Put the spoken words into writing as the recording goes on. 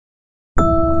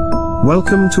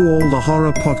Welcome to All the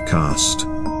Horror Podcast.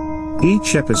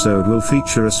 Each episode will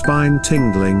feature a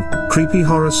spine-tingling, creepy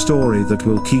horror story that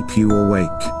will keep you awake.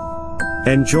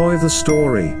 Enjoy the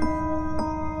story.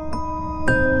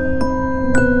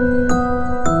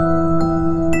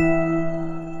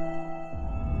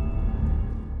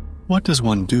 What does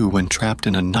one do when trapped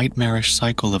in a nightmarish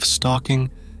cycle of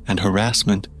stalking and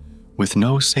harassment with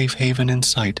no safe haven in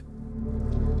sight?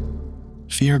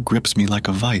 Fear grips me like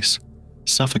a vice,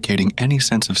 suffocating any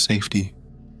sense of safety.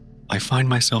 I find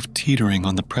myself teetering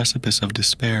on the precipice of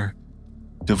despair,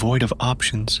 devoid of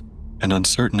options and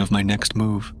uncertain of my next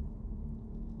move.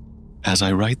 As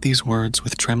I write these words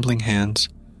with trembling hands,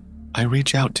 I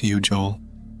reach out to you, Joel,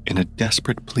 in a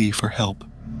desperate plea for help.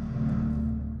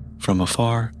 From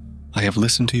afar, I have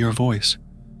listened to your voice,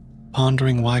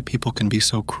 pondering why people can be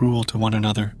so cruel to one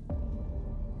another.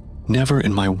 Never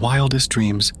in my wildest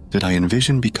dreams did I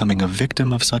envision becoming a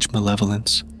victim of such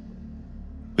malevolence.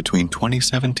 Between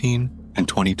 2017 and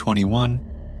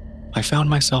 2021, I found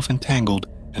myself entangled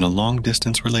in a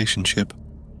long-distance relationship.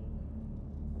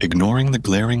 Ignoring the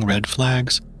glaring red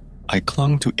flags, I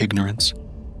clung to ignorance,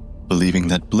 believing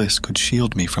that bliss could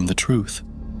shield me from the truth.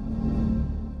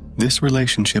 This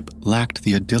relationship lacked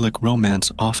the idyllic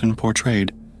romance often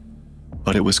portrayed,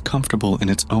 but it was comfortable in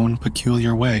its own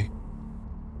peculiar way.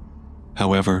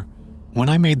 However, when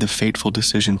I made the fateful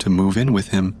decision to move in with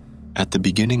him at the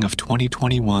beginning of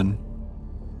 2021,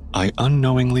 I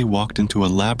unknowingly walked into a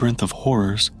labyrinth of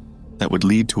horrors that would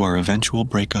lead to our eventual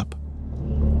breakup.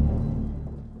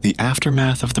 The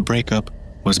aftermath of the breakup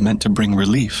was meant to bring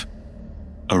relief,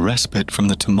 a respite from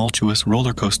the tumultuous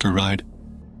roller coaster ride.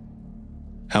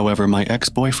 However, my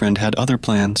ex-boyfriend had other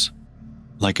plans.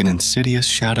 Like an insidious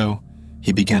shadow,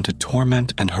 he began to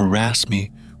torment and harass me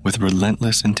with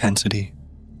relentless intensity.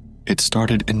 It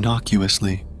started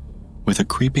innocuously, with a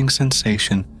creeping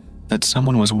sensation that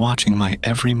someone was watching my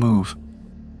every move.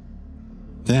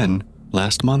 Then,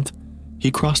 last month, he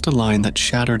crossed a line that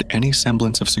shattered any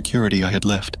semblance of security I had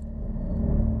left.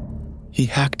 He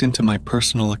hacked into my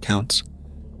personal accounts,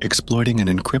 exploiting an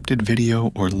encrypted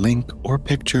video or link or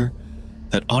picture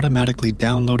that automatically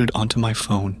downloaded onto my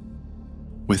phone.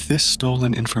 With this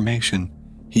stolen information,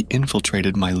 he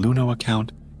infiltrated my Luno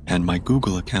account and my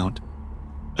Google account,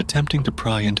 attempting to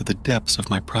pry into the depths of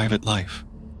my private life.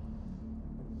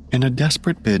 In a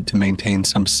desperate bid to maintain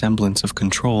some semblance of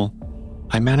control,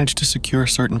 I managed to secure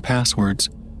certain passwords,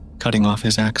 cutting off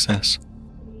his access.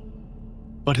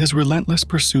 But his relentless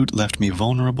pursuit left me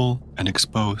vulnerable and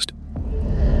exposed.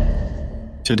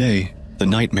 Today, the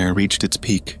nightmare reached its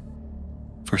peak.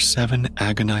 For 7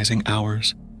 agonizing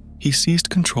hours, he seized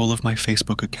control of my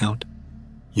Facebook account,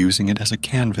 using it as a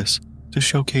canvas to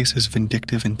showcase his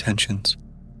vindictive intentions.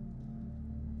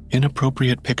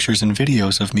 Inappropriate pictures and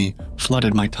videos of me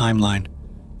flooded my timeline,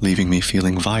 leaving me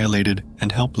feeling violated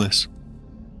and helpless.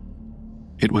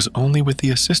 It was only with the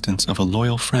assistance of a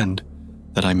loyal friend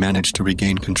that I managed to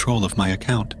regain control of my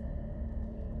account.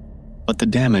 But the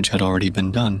damage had already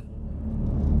been done.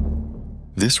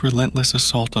 This relentless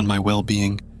assault on my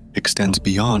well-being extends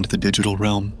beyond the digital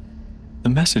realm. The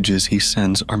messages he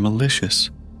sends are malicious,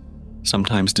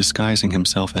 sometimes disguising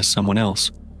himself as someone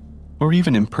else, or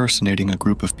even impersonating a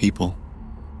group of people.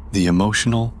 The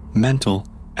emotional, mental,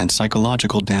 and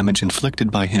psychological damage inflicted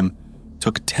by him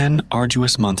took 10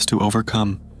 arduous months to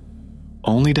overcome,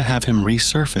 only to have him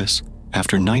resurface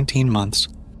after 19 months,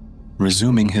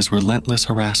 resuming his relentless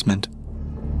harassment.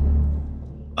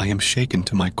 I am shaken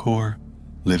to my core,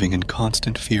 living in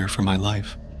constant fear for my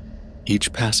life.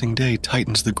 Each passing day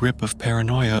tightens the grip of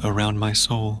paranoia around my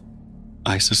soul.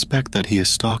 I suspect that he is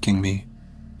stalking me,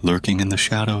 lurking in the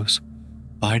shadows,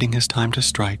 biding his time to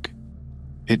strike.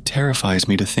 It terrifies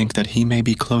me to think that he may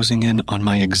be closing in on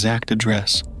my exact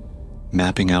address,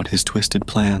 mapping out his twisted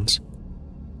plans.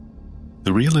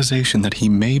 The realization that he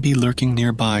may be lurking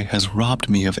nearby has robbed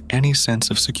me of any sense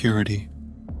of security.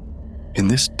 In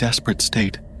this desperate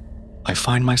state, I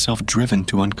find myself driven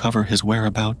to uncover his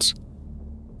whereabouts,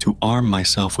 to arm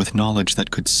myself with knowledge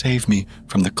that could save me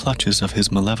from the clutches of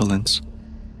his malevolence.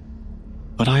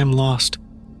 But I am lost,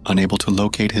 unable to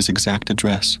locate his exact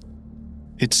address.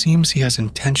 It seems he has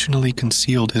intentionally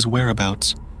concealed his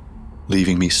whereabouts,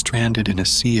 leaving me stranded in a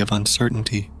sea of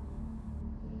uncertainty.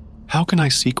 How can I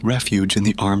seek refuge in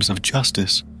the arms of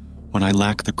justice when I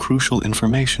lack the crucial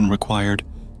information required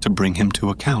to bring him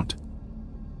to account?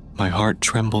 My heart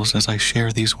trembles as I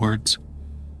share these words,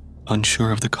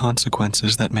 unsure of the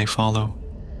consequences that may follow,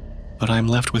 but I am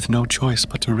left with no choice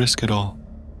but to risk it all.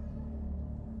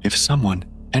 If someone,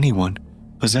 anyone,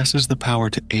 possesses the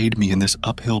power to aid me in this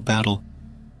uphill battle,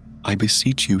 I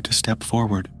beseech you to step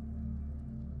forward.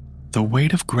 The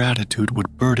weight of gratitude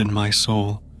would burden my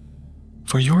soul,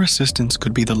 for your assistance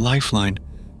could be the lifeline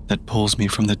that pulls me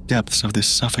from the depths of this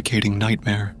suffocating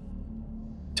nightmare.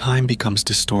 Time becomes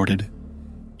distorted,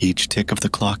 each tick of the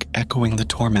clock echoing the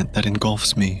torment that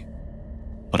engulfs me,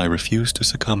 but I refuse to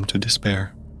succumb to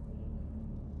despair.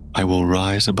 I will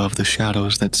rise above the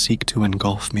shadows that seek to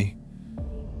engulf me,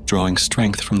 drawing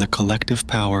strength from the collective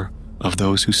power of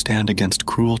those who stand against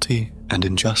cruelty and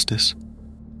injustice.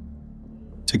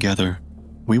 Together,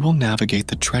 we will navigate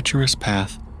the treacherous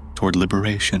path toward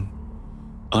liberation,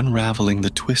 unraveling the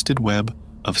twisted web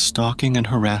of stalking and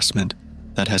harassment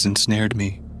that has ensnared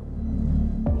me.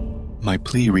 My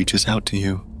plea reaches out to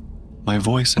you, my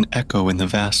voice an echo in the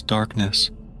vast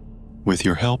darkness. With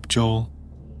your help, Joel,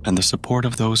 and the support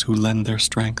of those who lend their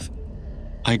strength,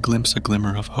 I glimpse a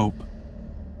glimmer of hope.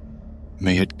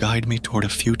 May it guide me toward a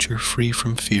future free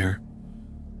from fear,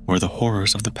 where the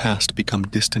horrors of the past become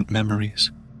distant memories.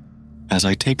 As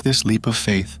I take this leap of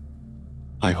faith,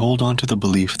 I hold on to the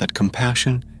belief that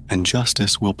compassion and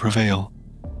justice will prevail,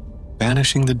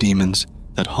 banishing the demons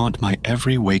that haunt my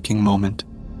every waking moment.